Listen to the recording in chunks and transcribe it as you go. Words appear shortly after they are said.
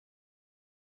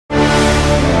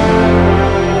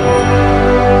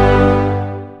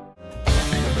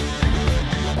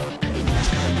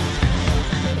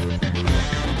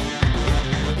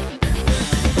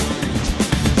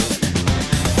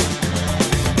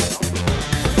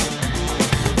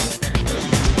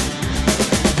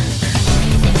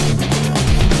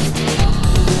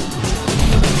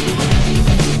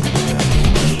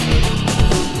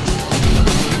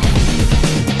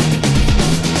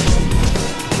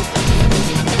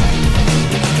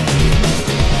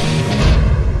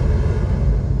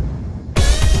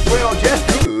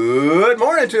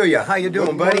morning to you. How you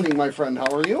doing, buddy? Good morning, my friend.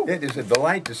 How are you? It is a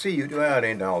delight to see you. Well, it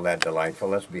ain't all that delightful,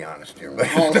 let's be honest here. But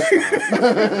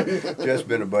just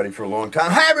been a buddy for a long time.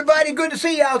 Hi, everybody. Good to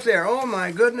see you out there. Oh,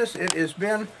 my goodness. It has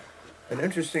been an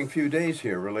interesting few days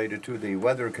here related to the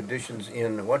weather conditions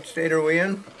in, what state are we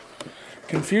in?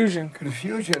 Confusion.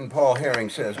 Confusion, Paul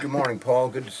Herring says. Good morning, Paul.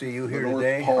 Good to see you here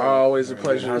today. Always a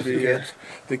pleasure to be here.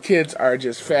 The kids are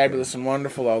just fabulous and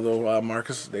wonderful, although,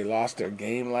 Marcus, they lost their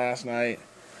game last night.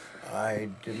 I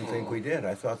didn't think we did.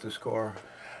 I thought the score...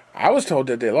 I was told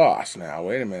that they lost. Now,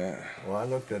 wait a minute. Well, I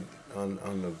looked at on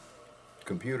the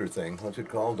computer thing. What's it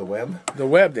called? The web? The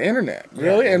web, the internet.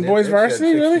 Really? Yeah, and boys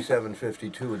varsity, really?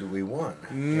 67-52 that we won.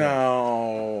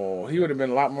 No. He would have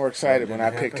been a lot more excited when I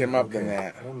picked him up than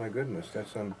that. Oh, my goodness.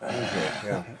 That's unusual.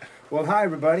 Yeah. Well, hi,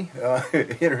 everybody.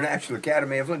 International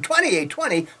Academy of Learning.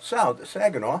 2820 South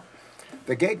Saginaw.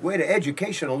 The gateway to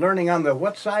educational learning on the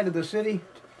what side of the city?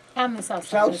 On the south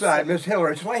side. South side. Miss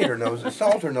Hillary Slater knows it.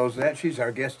 Salter knows that. She's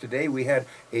our guest today. We had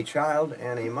a child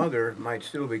and a mother might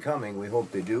still be coming. We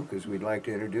hope they do because we'd like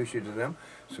to introduce you to them.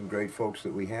 Some great folks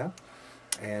that we have.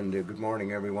 And good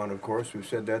morning, everyone, of course. We've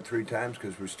said that 3 times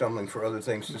because we're stumbling for other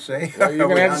things to say. Well, you're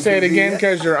going to have to say it again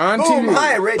because you're on TV. Boom!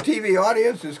 Hi, Red TV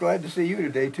audience. It's glad to see you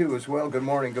today, too, as well. Good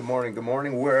morning, good morning, good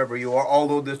morning, wherever you are.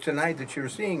 Although this tonight that you're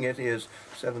seeing it is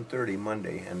 7:30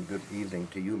 Monday. And good evening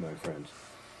to you, my friends.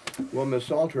 Well, Miss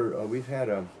Salter, we've had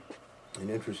an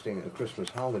interesting Christmas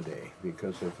holiday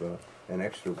because of an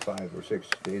extra 5 or 6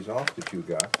 days off that you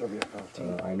got.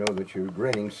 I know that you're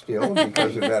grinning still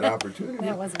because of that opportunity.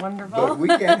 That was wonderful. But we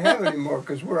can't have any more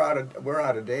because we're out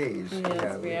of days.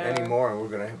 Yes, we are. Anymore, and we're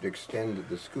going to have to extend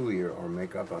the school year or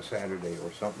make up a Saturday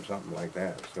or something like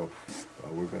that. So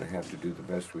we're going to have to do the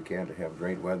best we can to have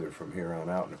great weather from here on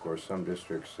out. And of course, some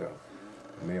districts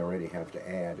may already have to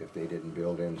add if they didn't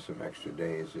build in some extra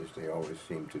days, as they always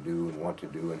seem to do and want to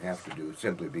do and have to do,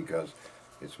 simply because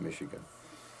it's Michigan.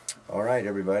 All right,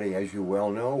 everybody, as you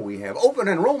well know, we have open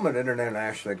enrollment at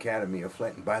International Academy of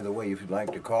Flint. And by the way, if you'd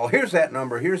like to call, here's that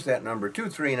number,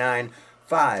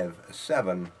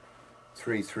 239-5733,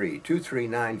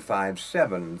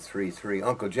 239-5733.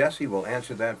 Uncle Jesse will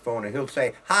answer that phone, and he'll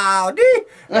say, howdy,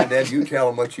 and then you tell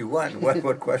him what you want and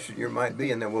what question you might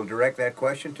be, and then we'll direct that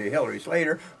question to Hillary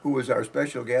Slater, who is our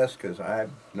special guest, because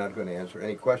I'm not going to answer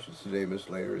any questions today, Miss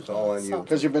Slater. It's all on you.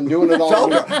 Because you've been doing it all.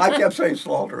 Salter. I kept saying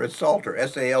Salter. It's Salter,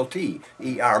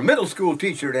 S-A-L-T-E-R. Middle school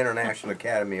teacher at International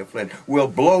Academy of Flint will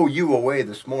blow you away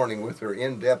this morning with her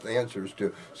in-depth answers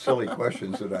to silly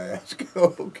questions that I ask.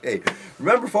 Okay.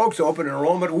 Remember, folks, open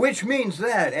enrollment, which means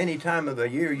that any time of the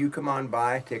year you come on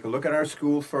by, take a look at our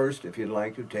school first if you'd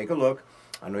like to. Take a look.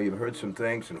 I know you've heard some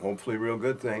things, and hopefully real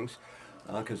good things,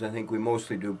 because I think we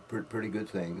mostly do pretty good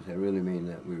things. I really mean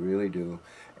that. We really do.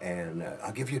 And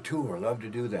I'll give you a tour. Love to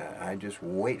do that. I just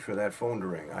wait for that phone to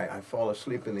ring. I fall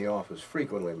asleep in the office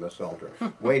frequently, Miss Salter,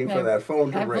 waiting for that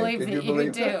phone to ring. Can you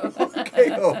believe that?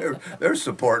 Okay. Oh, there's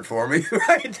support for me,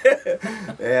 right?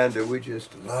 And we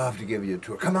just love to give you a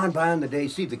tour. Come on by on the day.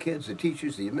 See the kids, the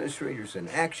teachers, the administrators in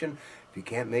action. If you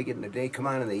can't make it in the day, come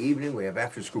on in the evening. We have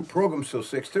after-school programs till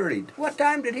 6:30. What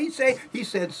time did he say? He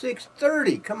said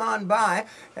 6:30. Come on by,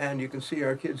 and you can see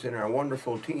our kids in our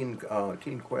wonderful Teen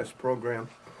Quest program.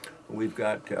 We've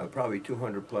got probably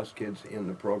 200-plus kids in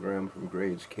the program from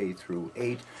grades K through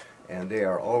 8, and they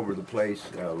are all over the place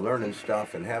learning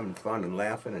stuff and having fun and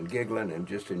laughing and giggling and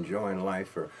just enjoying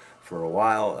life for a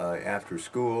while after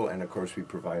school. And, of course, we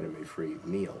provide them a free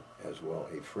meal as well,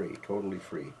 totally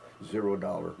free,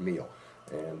 $0 meal.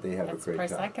 And they have a great time.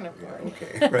 That's the price I can afford.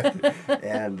 Yeah, okay, right.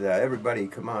 And everybody,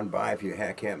 come on by if you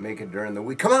can't make it during the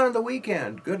week. Come on the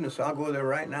weekend. Goodness, I'll go there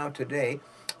right now today.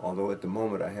 Although at the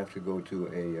moment I have to go to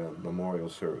a memorial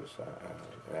service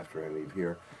after I leave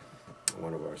here.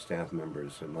 One of our staff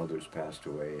members' mother's passed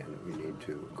away, and we need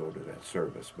to go to that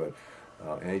service. But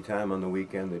anytime on the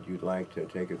weekend that you'd like to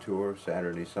take a tour,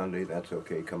 Saturday, Sunday, that's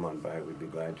okay. Come on by. We'd be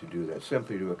glad to do that,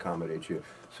 simply to accommodate you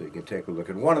so you can take a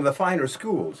look at one of the finer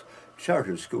schools,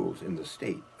 charter schools in the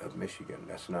state of Michigan.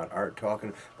 That's not art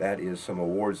talking. That is some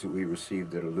awards that we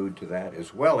received that allude to that,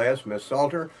 as well as, Miss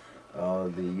Salter,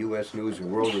 the U.S. News and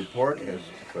World Report, has,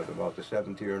 for about the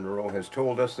 7th year in a row, has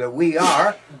told us that we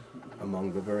are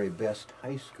among the very best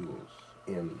high schools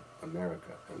in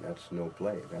America. And that's no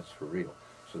play. That's for real.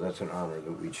 So that's an honor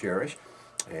that we cherish.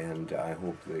 And I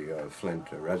hope the Flint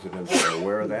residents are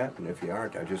aware of that. And if you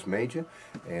aren't, I just made you.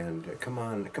 And come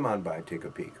on by, take a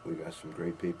peek. We've got some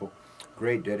great people,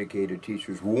 great dedicated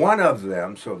teachers. One of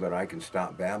them, so that I can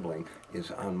stop babbling,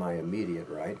 is on my immediate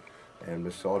right. And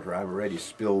Miss Salter, I've already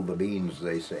spilled the beans,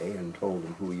 they say, and told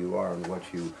them who you are and what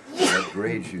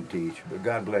grades you teach. But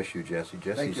God bless you, Jesse.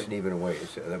 Jesse's sneezing away.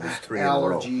 So that was 3 in a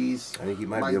row. Allergies. I think he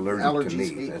might be allergic to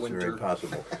me. That's very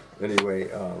possible. Anyway,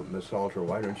 Miss Salter,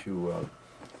 why don't you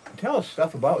tell us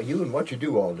stuff about you and what you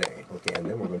do all day, okay? And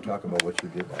then we're going to talk about what you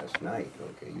did last night,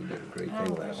 okay? You did a great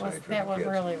thing last night for the That went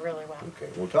kids. really, really well.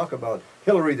 Okay, we'll talk about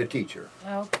Hillary the teacher.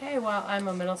 Okay, well, I'm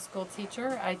a middle school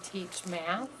teacher. I teach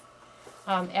math,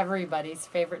 everybody's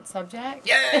favorite subject.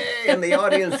 Yay! And the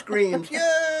audience screams,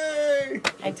 yay!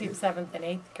 I teach 7th and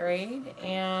 8th grade,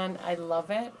 and I love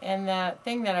it. And the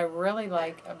thing that I really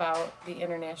like about the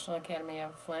International Academy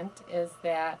of Flint is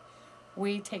that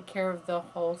we take care of the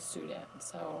whole student.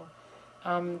 So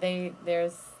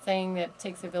there's saying that it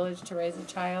takes a village to raise a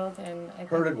child, and I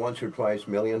Heard it once or twice,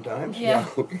 million times? Yeah.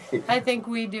 Okay. I think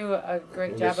we do a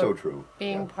great job so of true.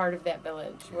 being part of that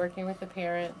village, working with the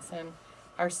parents, and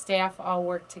our staff all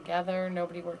work together.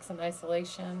 Nobody works in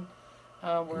isolation.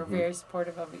 We're very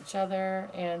supportive of each other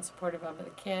and supportive of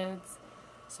the kids.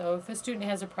 So if a student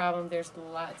has a problem, there's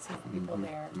lots of people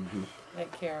there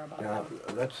that care about Now,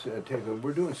 them. let's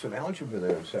we're doing some algebra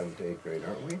there in 7th, 8th grade,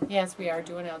 aren't we? Yes, we are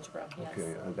doing algebra, yes.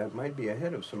 Okay, that might be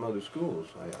ahead of some other schools,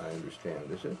 I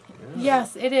understand, is it? Yeah.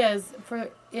 Yes, it is.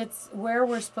 It's where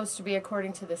we're supposed to be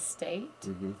according to the state,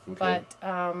 Okay. but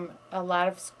a lot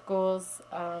of schools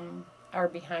are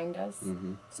behind us.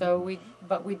 So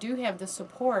we do have the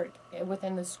support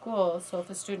within the school. So if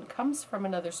a student comes from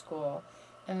another school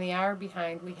and they are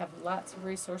behind, we have lots of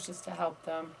resources to help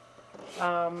them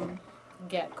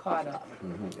get caught up.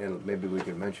 And maybe we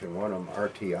could mention one of them,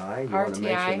 RTI. You want to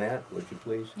mention that, would you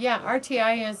please? Yeah,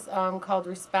 RTI is called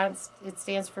Response. It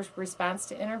stands for Response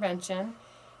to Intervention.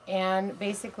 And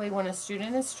basically when a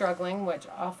student is struggling, which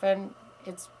often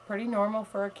it's pretty normal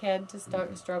for a kid to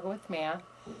struggle with math,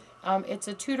 it's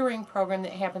a tutoring program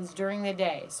that happens during the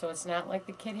day. So it's not like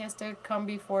the kid has to come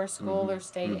before school or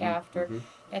stay after.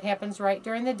 It happens right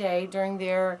during the day, during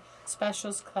their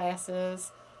specials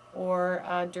classes or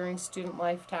during student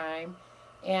lifetime.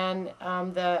 And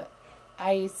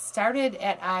I started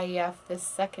at IEF this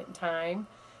second time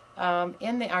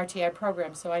in the RTI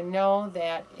program. So I know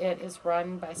that it is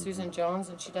run by Susan Jones,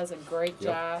 and she does a great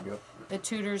job. The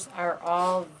tutors are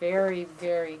all very,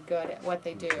 very good at what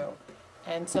they do.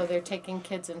 And so they're taking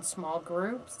kids in small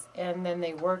groups, and then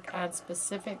they work on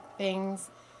specific things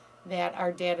that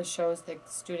our data shows the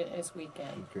student is weak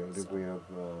in. Okay, I think we have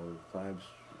 5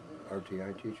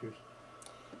 RTI teachers.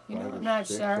 You know, I'm not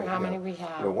sure how many we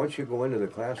have. Well, once you go into the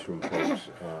classroom, folks,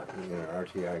 in an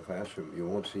RTI classroom, you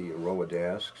won't see a row of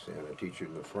desks and a teacher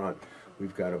in the front.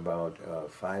 We've got about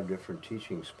 5 different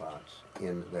teaching spots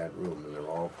in that room, and they're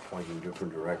all pointing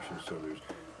different directions, so there's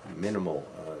minimal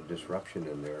disruption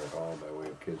in there at all by way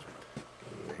of kids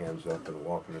hands up and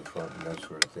walking in front and that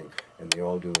sort of thing. And they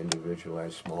all do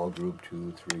individualized small group,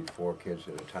 2, 3, 4 kids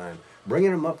at a time,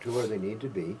 bringing them up to where they need to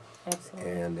be.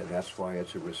 Absolutely. And that's why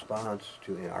it's a response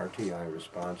to an RTI,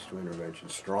 response to intervention,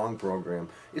 strong program.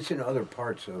 It's in other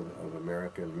parts of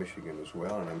America and Michigan as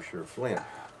well, and I'm sure Flint.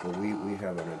 But we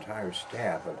have an entire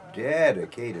staff of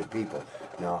dedicated people.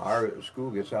 Now, our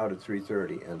school gets out at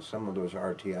 3:30, and some of those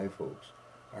RTI folks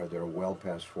are there well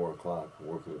past 4 o'clock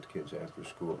working with kids after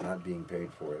school, not being paid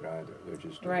for it either. They're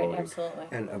just devoting. Right, absolutely.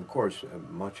 And of course,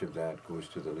 much of that goes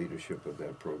to the leadership of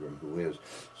that program, who is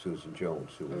Susan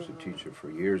Jones, who was a teacher for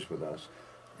years with us,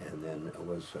 and then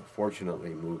was fortunately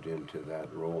moved into that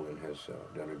role and has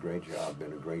done a great job,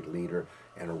 been a great leader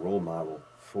and a role model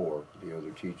for the other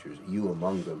teachers, you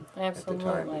among them, Absolutely. at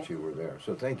the time that you were there.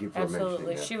 So thank you for mentioning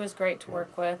Absolutely. that. She was great to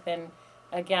work with, and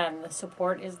again, the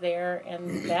support is there,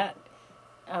 and that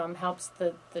helps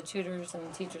the tutors and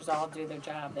the teachers all do their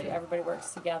job. Everybody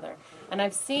works together. And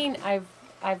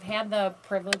I've had the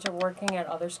privilege of working at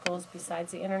other schools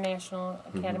besides the International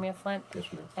Academy of Flint.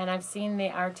 Yes, ma'am. And I've seen the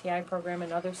RTI program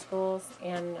in other schools,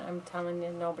 and I'm telling you,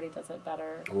 nobody does it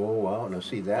better. Oh, wow. Now,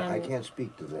 see, that I can't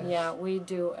speak to that. Yeah, we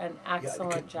do an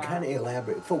excellent job. Kind of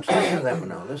elaborate. Folks, listen to that one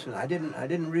now. Listen, I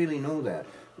didn't really know that.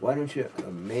 Why don't you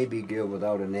maybe give,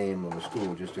 without a name of a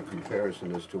school, just a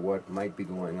comparison as to what might be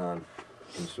going on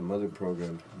in some other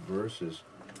programs versus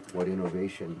what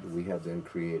innovation we have then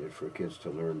created for kids to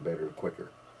learn better,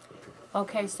 quicker.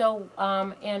 Okay, so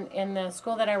in the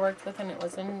school that I worked with, and it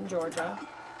was in Georgia,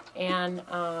 and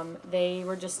they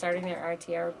were just starting their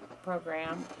RTR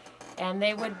program, and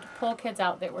they would pull kids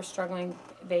out that were struggling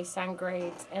based on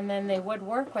grades, and then they would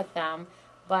work with them,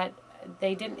 but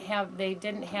they didn't have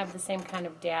the same kind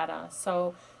of data.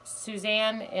 So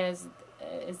Suzanne is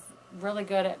really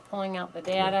good at pulling out the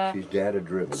data. Yeah, she's data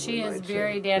driven. She is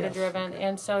very data driven,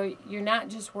 and so you're not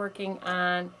just working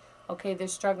on, okay, they're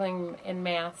struggling in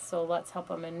math, so let's help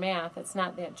them in math. It's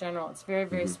not that general. It's very,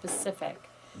 very specific.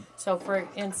 So, for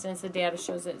instance, the data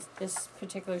shows that this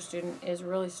particular student is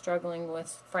really struggling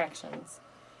with fractions.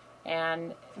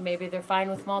 And maybe they're fine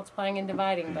with multiplying and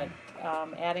dividing, but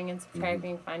adding and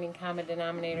subtracting, finding common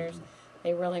denominators,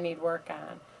 they really need work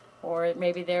on. Or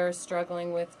maybe they're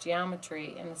struggling with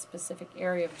geometry in a specific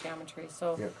area of geometry.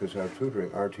 So yeah, because our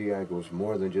tutoring, RTI, goes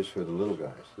more than just for the little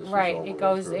guys. This is right, all the it way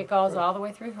goes through. all the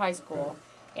way through high school.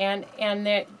 And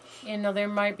that, you know, there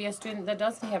might be a student that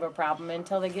doesn't have a problem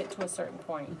until they get to a certain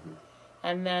point.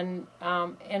 And then,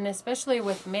 and especially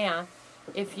with math,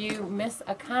 if you miss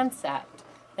a concept,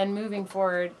 then moving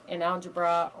forward in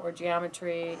algebra or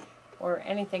geometry or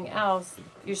anything else,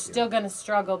 you're still going to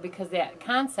struggle because that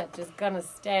concept is going to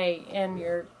stay in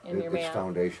your It's math.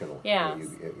 foundational. Yeah.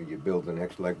 You build the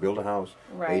next, like build a house,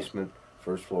 Right. basement,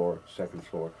 first floor, second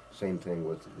floor. Same thing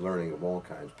with learning of all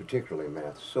kinds, particularly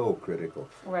math. So critical.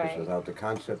 Right. Because without the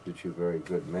concept that you very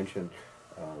good mentioned,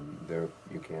 there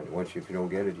you can't. If you don't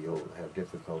get it, you'll have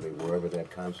difficulty wherever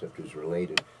that concept is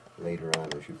related later on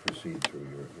as you proceed through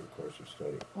your course of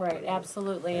study. Right,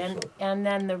 absolutely. Excellent. And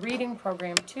then the reading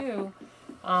program too,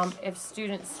 if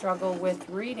students struggle with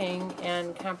reading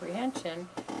and comprehension,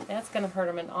 that's going to hurt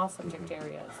them in all subject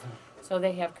areas. So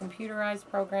they have computerized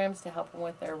programs to help them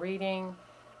with their reading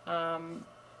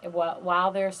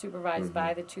while they're supervised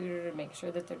by the tutor to make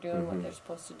sure that they're doing what they're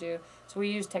supposed to do. So we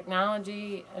use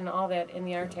technology and all that in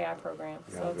the RTI program.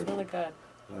 So it's really good.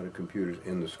 A lot of computers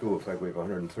in the school. In fact, we have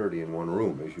 130 in one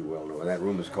room, as you well know. And that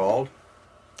room is called?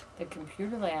 The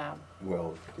computer lab.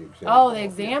 Well, the exam Oh, hall. the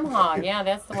exam hall. Yeah,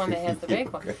 that's the one that has the big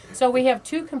one. Okay. So we have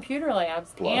 2 computer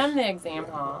labs Plus- and the exam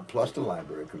Yeah, hall. plus the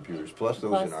library computers, plus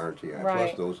those Plus- in RTI, right.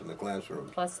 plus those in the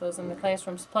classrooms. Plus those in the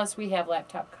classrooms. Plus we have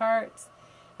laptop carts,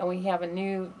 and we have a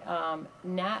new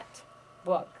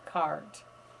netbook cart.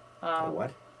 A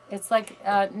what? It's like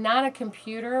not a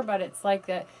computer, but it's like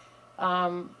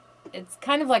it's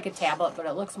kind of like a tablet, but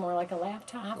it looks more like a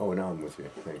laptop. Oh, now I'm with you.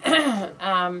 Thank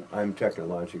you. I'm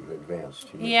technologically advanced.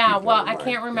 You Yeah, keep that well, in I mind.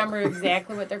 can't remember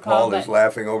exactly what they're Paul called. is But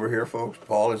laughing over here, folks.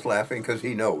 Paul is laughing because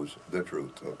he knows the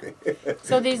truth. Okay.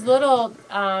 so these little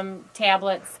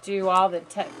tablets do all the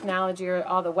technology or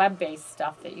all the web-based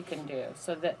stuff that you can do.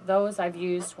 So that those I've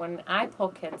used when I pull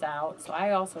kids out. So I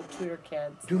also tutor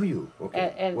kids. Do you?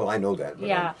 Okay. And- well, I know that. But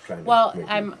Yeah. I'm trying to Well, make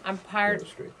I'm you part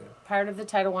illustrate that. of the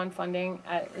Title I funding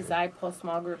is I pull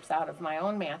small groups out of my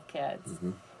own math kids,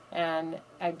 and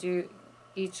I do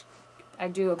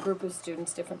a group of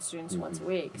students, different students once a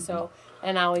week. So,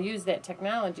 and I'll use that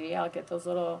technology. I'll get those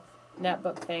little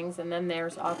netbook things, and then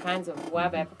there's all kinds of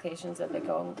web applications that they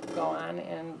go on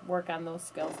and work on those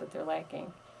skills that they're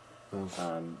lacking.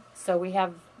 So we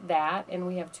have that, and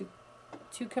we have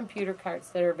two computer carts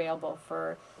that are available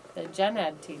for the gen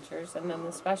ed teachers, and then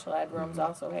the special ed rooms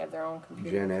also have their own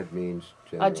computer. Gen ed means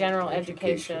General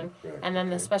education, Right, and then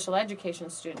the okay. special education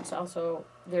students also.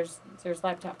 There's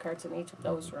laptop carts in each of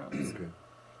those rooms. Okay.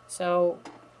 So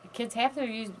kids have to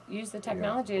use the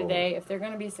technology Yeah. today if they're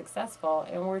going to be successful,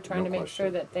 and we're trying No to make sure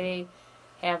question. that they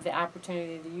have the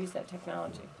opportunity to use that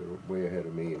technology. They're way ahead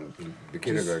of me, and the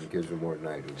kindergarten kids are more than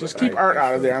I do. Just but keep Art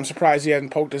out of there. I'm surprised he hadn't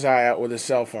poked his eye out with his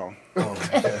cell phone.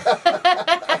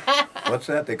 What's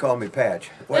that? They call me Patch.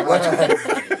 What's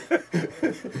that?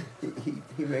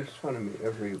 he makes fun of me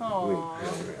every week.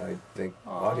 I think,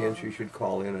 audience, you should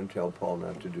call in and tell Paul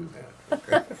not to do that.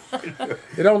 Okay?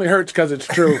 It only hurts because it's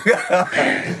true.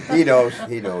 He knows.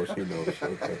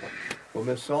 Okay. Well,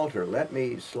 Miss Salter, let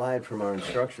me slide from our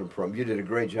instruction program. You did a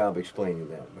great job explaining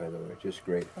that, by the way. Just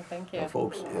great. Well, thank you. Now,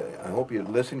 folks, I hope you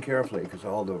listen carefully because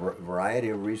all the variety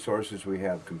of resources we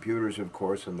have, computers, of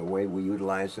course, and the way we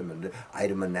utilize them, and the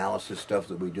item analysis stuff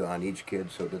that we do on each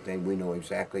kid so that we know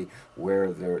exactly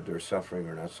where they're suffering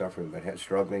or not suffering, but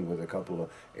struggling with a couple of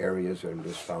areas and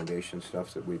this foundation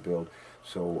stuff that we build.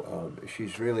 So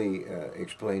she's really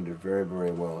explained it very,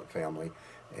 very well, family.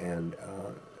 And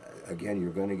again, you're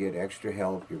going to get extra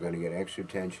help. You're going to get extra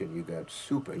attention. You got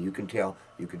super. You can tell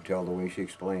the way she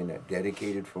explained that.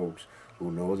 Dedicated folks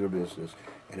who know their business,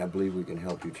 and I believe we can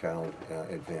help your child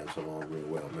advance along real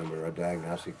well. Remember, our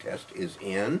diagnostic test is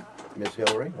in. Miss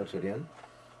Hillary, what's it in?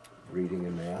 Reading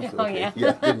and math. Oh, Okay.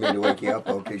 yeah. Didn't mean to wake you up.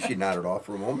 Okay, she nodded off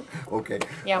for a moment. Okay.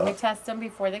 Yeah, we test them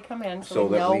before they come in, so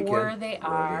we that know we can, where they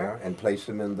are. and place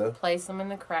them in the. Place them in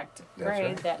the correct That's grade,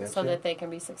 right, that's so it. that they can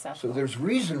be successful. So there's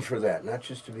reason for that, not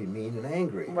just to be mean and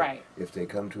angry. Right. If they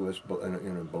come to us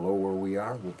below where we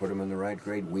are, we'll put them in the right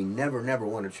grade. We never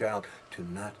want a child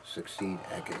to not succeed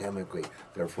academically.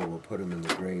 Therefore, we'll put them in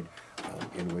the grade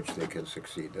in which they can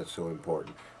succeed. That's so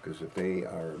important. Because if they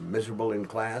are miserable in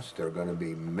class, they're going to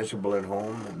be miserable miserable at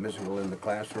home, miserable in the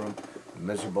classroom,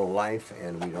 miserable life,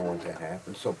 and we don't want that to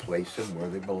happen. So place them where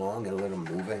they belong and let them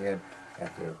move ahead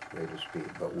at their rate of speed.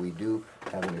 But we do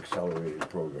have an accelerated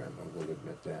program, I will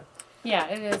admit that. Yeah,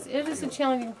 it is. It is a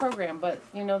challenging program, but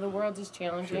you know the world is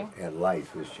challenging. Sure. And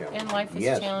life is challenging. And life is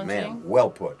yes, challenging. Yes, ma'am.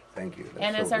 Well put. Thank you. That's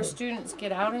and so as our good. students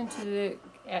get out into the,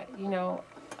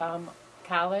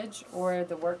 college or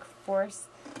the workforce,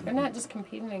 they're not just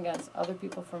competing against other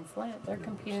people from Flint. They're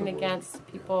competing against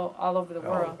people all over the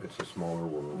world. It's a smaller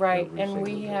world. Right, and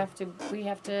we have to.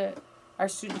 Our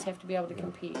students have to be able to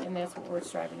compete, and that's what we're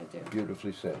striving to do.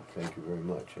 Beautifully said. Thank you very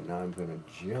much. And now I'm going to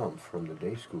jump from the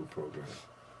day school program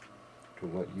to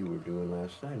what you were doing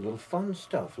last night. A little fun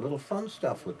stuff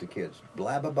with the kids.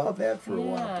 Blab about that for a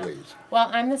while, please. Well,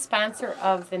 I'm the sponsor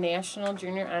of the National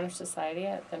Junior Honor Society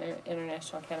at the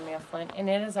International Academy of Flint, and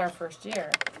it is our first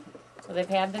year. So they've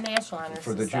had the National Honor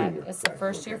For the Society. junior. It's the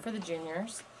first year for the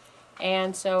juniors.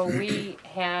 And so we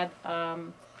had,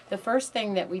 the first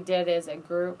thing that we did as a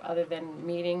group, other than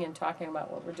meeting and talking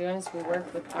about what we're doing, is we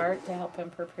worked with Art to help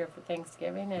him prepare for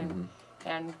Thanksgiving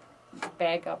and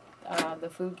bag up the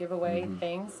food giveaway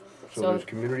things. So there's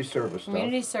community service stuff.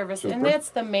 Community service, Super. and that's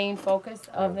the main focus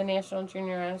of the National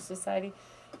Junior Honor Society,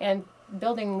 and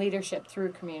building leadership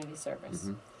through community service.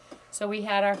 So we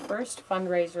had our first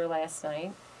fundraiser last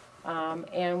night,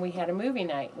 and we had a movie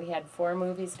night. We had 4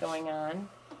 movies going on,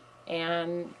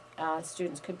 and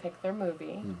students could pick their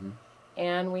movie.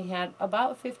 And we had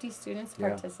about 50 students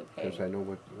participate. Because I know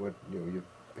what you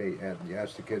pay. You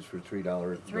asked the kids for $3.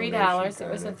 $3. It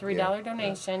was a $3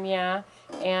 donation,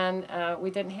 and we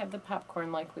didn't have the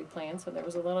popcorn like we planned, so there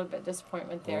was a little bit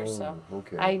disappointment there. So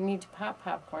I need to pop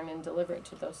popcorn and deliver it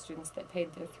to those students that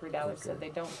paid their $3, so they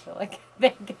don't feel like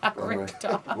they got ripped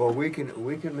off. Well, we can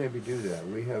maybe do that.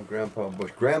 We have Grandpa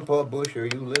Bush. Grandpa Bush, are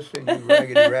you listening, you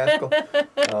raggedy rascal?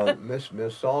 Miss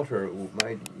Salter,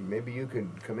 maybe you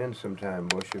can come in sometime,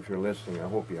 Bush, if you're listening. I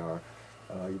hope you are.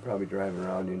 You're probably driving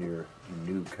around in your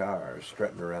new car,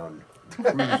 strutting around,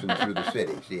 cruising through the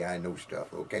city. See, I know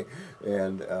stuff, okay?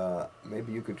 And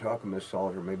maybe you could talk to Miss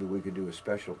Salter. Maybe we could do a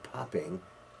special popping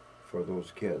for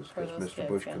those kids, because Mr.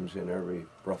 Bush comes in every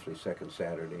roughly second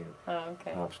Saturday and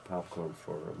pops popcorn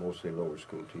for mostly lower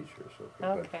school teachers.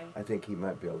 Okay. But I think he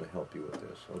might be able to help you with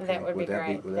this. Okay? That would be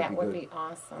great. That would be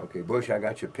awesome. Okay, Bush, I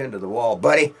got you pinned to the wall,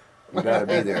 buddy. You got to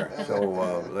be there. So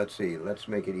let's see. Let's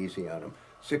make it easy on him.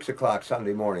 6 o'clock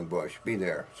Sunday morning, Bush. Be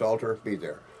there. Salter, be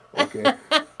there. Okay? That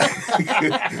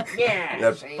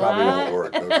probably won't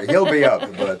work. Okay? He'll be up,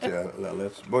 but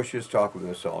let's Bush just talk with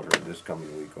Miss Salter this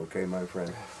coming week. Okay, my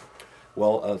friend?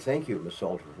 Well, thank you, Miss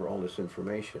Salter, for all this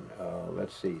information.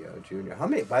 Let's see, Junior.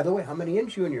 By the way, how many in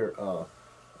Junior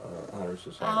Honor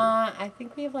Society? I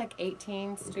think we have like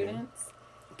 18 students.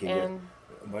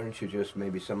 Why don't you just,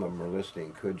 maybe some of them are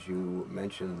listening, could you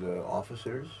mention the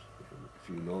officers? If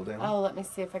you know them. Oh, let me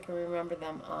see if I can remember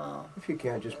them all. If you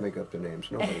can't, just make up the names.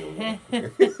 Nobody will know.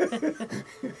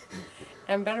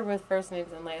 I'm better with first names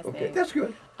than last names. Okay, that's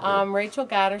good. Rachel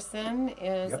Goddardson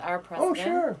is our president.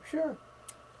 Oh, sure.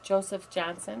 Joseph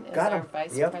Johnson is our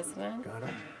vice president. Got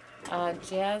him.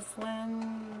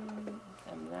 Jaslyn,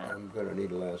 I'm going to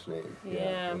need a last name.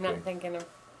 I'm not thinking of,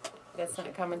 that's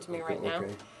not coming to me right now.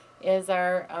 Is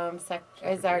our,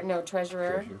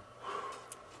 treasurer.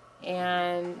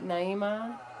 And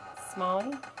Naima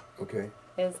Smalley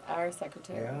is our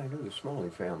secretary. Yeah, I know the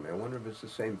Smalley family. I wonder if it's the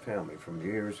same family from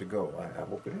years ago. I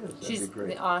hope it is. She's That'd be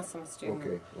great. An awesome student.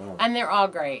 Okay, wow. And they're all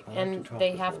great. And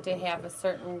they have to have a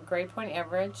certain grade point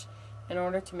average in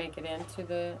order to make it into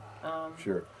the...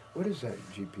 Sure. What is that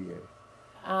GPA?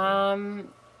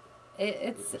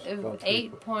 It's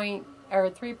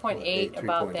 3.8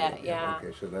 about that, yeah.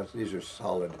 Okay, so these are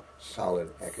solid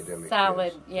academic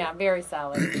Solid, kids. Very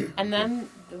solid. And then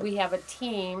we have a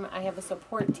team, I have a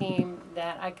support team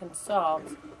that I consult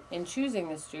in choosing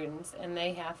the students, and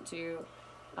they have to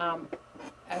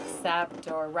accept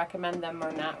or recommend them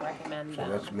or not recommend them.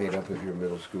 So that's made up of your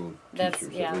middle school teachers?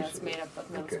 That's made up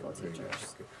of middle school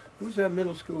teachers. Okay. Who's that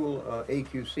middle school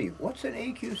AQC? What's an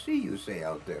AQC you say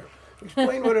out there?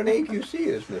 Explain what an AQC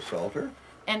is, Miss Salter.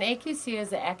 An AQC is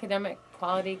the Academic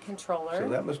Quality Controller. So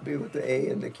that must be with the A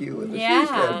and the Q and the C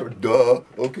stand for duh.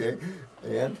 Okay.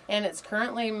 And it's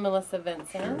currently Melissa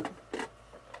Vincent. Sure.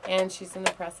 And she's in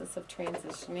the process of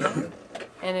transitioning.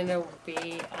 And it'll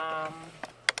be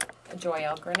Joy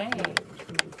L. Grenade.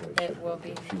 It will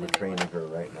be. We're training her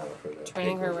right now for that.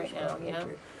 Training her right now, yeah.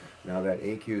 Okay. Now that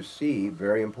AQC,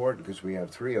 very important because we have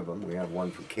 3 of them. We have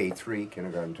one for K3,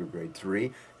 kindergarten through grade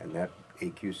 3, and that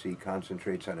AQC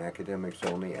concentrates on academics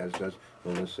only, as does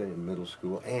Melissa in middle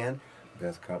school. And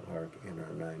Beth Cutlark in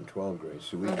our 9-12 grade.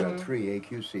 So we've got 3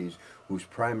 AQCs whose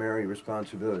primary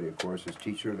responsibility, of course, is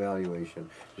teacher evaluation,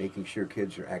 making sure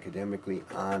kids are academically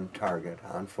on target,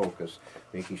 on focus,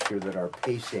 making sure that our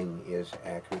pacing is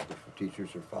accurate, the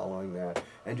teachers are following that,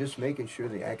 and just making sure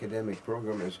the academic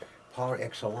program is par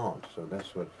excellence. So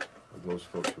that's what those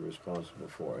folks are responsible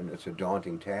for. And it's a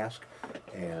daunting task,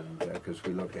 and because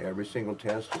we look at every single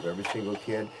test of every single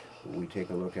kid, we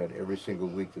take a look at every single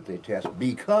week that they test,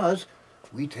 because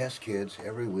we test kids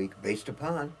every week based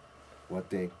upon what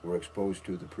they were exposed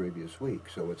to the previous week.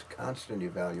 So it's constant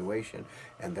evaluation,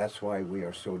 and that's why we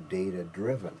are so data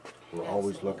driven. We're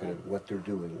always looking at what they're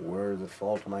doing, where the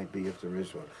fault might be if there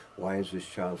is one. Why is this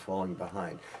child falling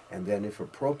behind? And then if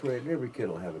appropriate, every kid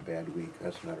will have a bad week,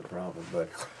 that's not a problem, but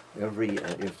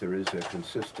if there is a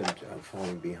consistent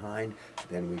falling behind,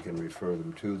 then we can refer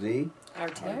them to the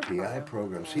RTI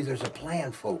program. See, there's a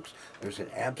plan, folks. There's an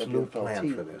absolute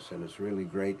plan for this, and it's really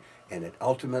great, and it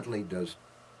ultimately does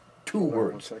two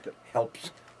words: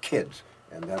 helps kids.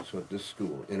 And that's what this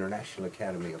school, International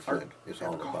Academy of Flint, is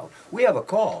all about. We have a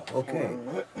call. Okay.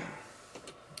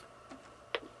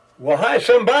 Well, hi,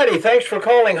 somebody. Thanks for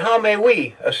calling. How may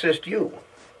we assist you?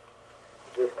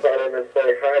 Just calling to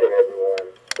say hi to everyone,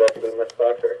 especially Miss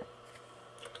Bucker.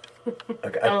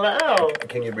 Hello.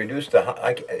 Can you reduce the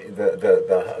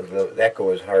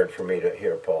echo is hard for me to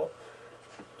hear, Paul.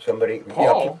 Somebody,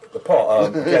 Paul? Yeah,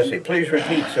 Paul, Jesse, please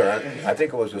repeat, sir. I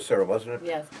think it was a sir, wasn't it?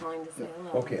 Yes, calling to say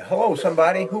hello. Okay, hello,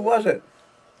 somebody. Who was it?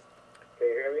 Can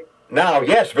you hear me? Now,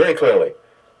 yes, very clearly.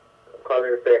 I'm calling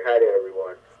to say hi to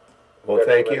everyone. Well,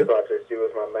 thank you. Miss Bucker, she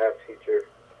was my math teacher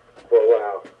for a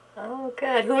while. Oh,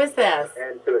 good. Who is this?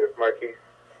 And tutor, Marquise.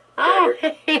 Oh,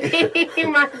 hey,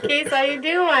 Marquise, how you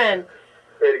doing?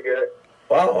 Pretty good.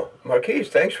 Wow, Marquise,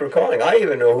 thanks for calling. I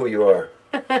even know who you are.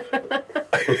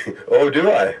 Oh,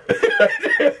 do I?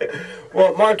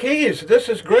 Well, Marquise, this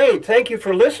is great. Thank you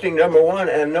for listening, number one,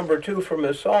 and number two, for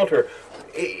Miss Salter.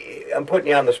 I'm putting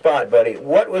you on the spot, buddy.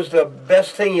 What was the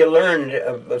best thing you learned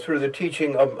through the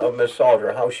teaching of Miss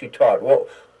Salter, how she taught?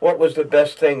 What was the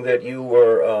best thing that you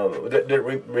were that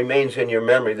remains in your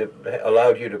memory that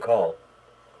allowed you to call?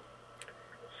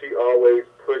 She always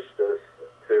pushed us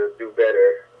to do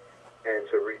better and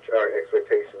to reach our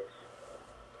expectations.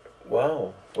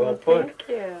 Wow, well put. Thank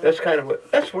you.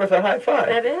 That's worth a high five.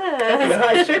 It That'd be is. a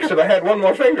high six if I had one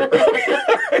more finger. Way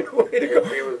to go.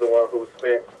 She was the one who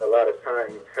spent a lot of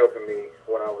time helping me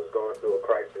when I was going through a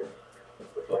crisis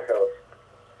with my health.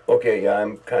 Okay, yeah,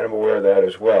 I'm kind of aware of that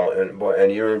as well,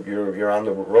 and you're on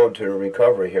the road to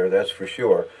recovery here. That's for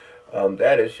sure.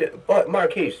 That is, but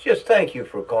Marquise, just thank you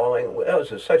for calling. That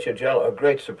was such a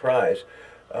great surprise.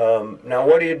 Now,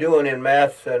 what are you doing in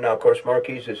math? Now, of course,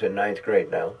 Marquise is in 9th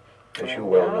grade now, as you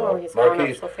well know. He's growing up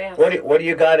Marquise, so fast. what do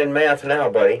you got in math now,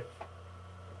 buddy?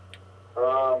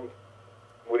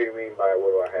 What do you mean by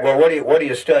what do I have? Well, what are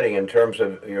you studying in terms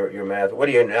of your math? What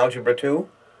are you in, Algebra 2?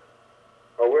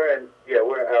 Oh, we're in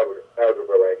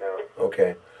algebra right now.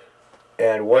 Okay.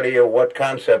 And what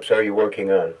concepts are you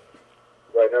working on?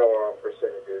 Right now we're on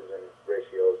percentages and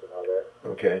ratios and all that.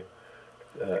 Okay.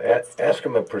 Ask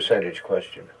him a percentage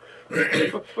question.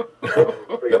 Please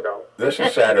don't. This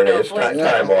is Saturday. It's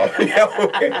time off. Yeah,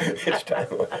 okay. It's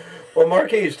time off. Well,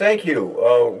 Marquise, thank you.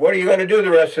 What are you going to do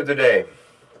the rest of the day?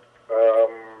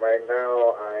 Right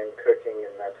now I'm cooking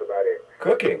and that's about it.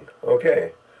 Cooking.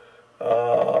 Okay.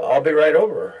 I'll be right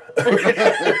over.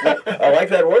 I like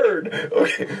that word.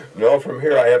 Okay. No, from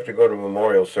here I have to go to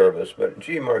memorial service. But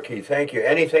gee, Marquis, thank you.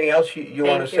 Anything else you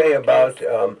want to say about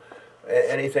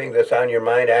anything that's on your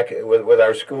mind with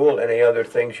our school? Any other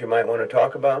things you might want to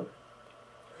talk about?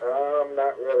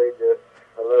 Not really. Just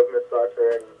I love Miss Salter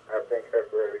and I thank her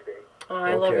for everything. Oh,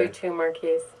 I love you too,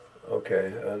 Marquise.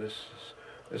 Okay.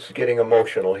 This is getting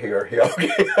emotional here. Yeah,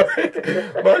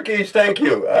 okay. Marquise, thank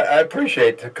you. I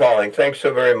appreciate the calling. Thanks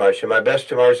so very much. And my best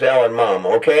to Marzelle and Mom,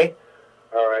 okay?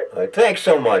 All right. Thanks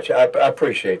so much. I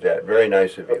appreciate that. Very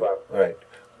nice of you. Bye-bye. All right.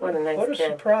 What a nice What a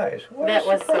kid. surprise. That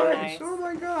was so nice. Oh,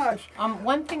 my gosh.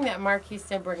 One thing that Marquise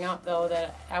did bring up, though,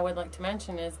 that I would like to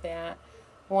mention is that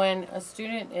when a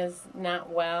student is not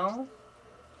well,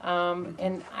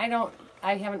 and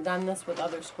I haven't done this with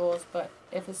other schools, but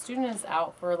if a student is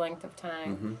out for a length of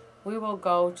time, we will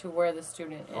go to where the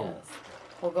student is.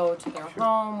 We'll go to their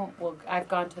home. I've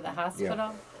gone to the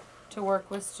hospital to work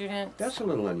with students. That's a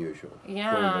little unusual.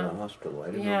 Yeah. Going to the hospital. I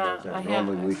didn't know about that.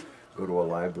 Normally go to a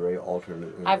library,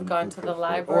 alternate. I've gone to the or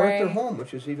library. at their home,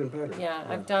 which is even better. Yeah,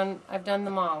 I've done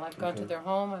them all. I've gone to their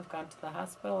home. I've gone to the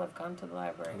hospital. I've gone to the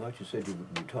library. I thought you said you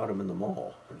taught them in the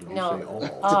mall. Or did you No, say all?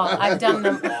 all. I've done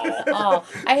them all.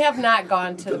 I have not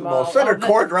gone to the mall. Center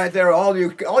court right there. All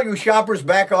you shoppers,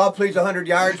 back off, please. 100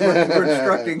 yards. We're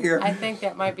instructing here. I think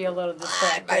that might be a little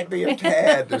distracting. Might be a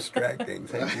tad distracting.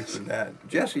 Thank you for that.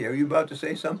 Jesse, are you about to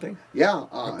say something? Yeah,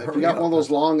 if you got one of those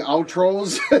long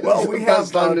outros, well, we have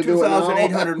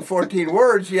 2,814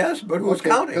 words, yes, but who's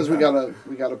counting? Because we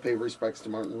gotta pay respects to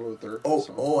Martin Luther.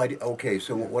 Okay.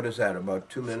 So what is that? About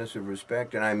 2 minutes of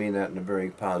respect, and I mean that in a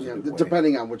very positive way.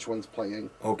 Depending on which one's playing.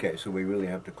 Okay, so we really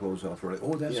have to close off early.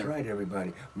 Oh, that's right,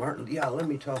 everybody. Martin, let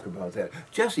me talk about that.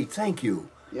 Jesse, thank you.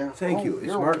 Yeah. Thank you.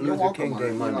 It's Martin Luther King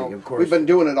Day Monday, of course. We've been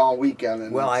doing it all weekend.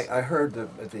 And I heard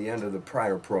at the end of the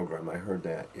prior program, I heard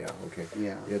that. Yeah, okay.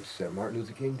 Yeah. It's Martin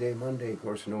Luther King Day Monday, of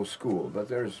course, no school, but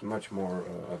there's much more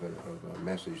of a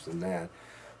message than that.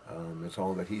 It's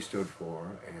all that he stood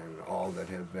for and all that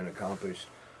have been accomplished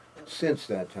since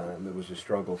that time. It was a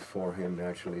struggle for him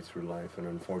naturally through life, and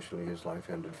unfortunately his life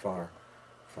ended far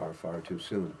too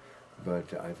soon.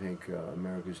 But I think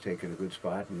America's taken a good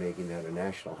spot in making that a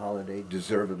national holiday,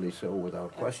 deservedly so,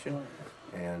 without question.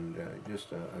 And just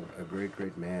a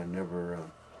great man. Never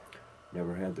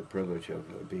had the privilege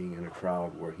of being in a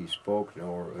crowd where he spoke,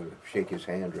 nor shake his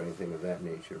hand or anything of that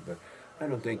nature. But I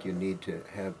don't think you need to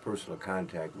have personal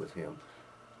contact with him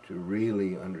to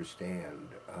really understand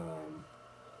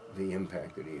the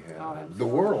impact that he had on the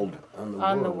world.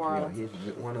 Yeah, he's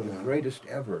one of the greatest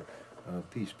ever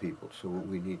peace people, so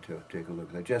we need to take a look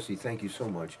at that. Jesse, thank you so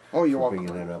much for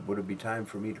bringing that up. Would it be time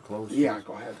for me to close? Yeah,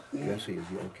 go ahead. Jesse, is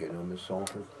you okay? Now, Miss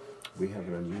Salter, we have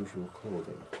an unusual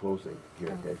closing here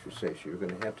at your session. You're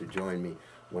going to have to join me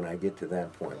when I get to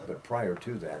that point. But prior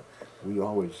to that, we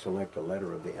always select a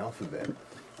letter of the alphabet,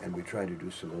 and we try to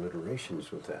do some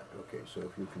alliterations with that. Okay, so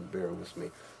if you can bear with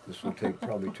me, this will take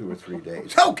probably 2 or 3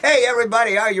 days. Okay,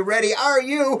 everybody, are you ready? Are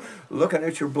you looking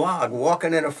at your blog,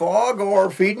 walking in a fog,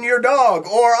 or feeding your dog?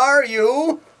 Or are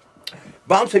you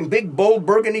bouncing big, bold,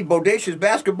 burgundy, bodacious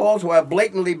basketballs while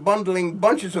blatantly bundling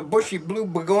bunches of bushy blue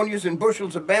begonias in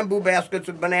bushels of bamboo baskets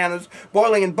of bananas,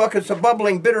 boiling in buckets of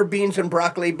bubbling bitter beans and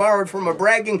broccoli, borrowed from a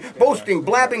bragging, boasting,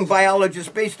 blabbing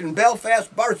biologist based in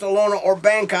Belfast, Barcelona, or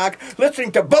Bangkok,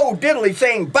 listening to Bo Diddley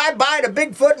saying bye-bye to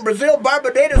Bigfoot in Brazil,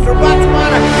 Barbados, or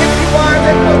Botswana? If you are,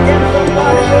 then look at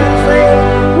somebody and say...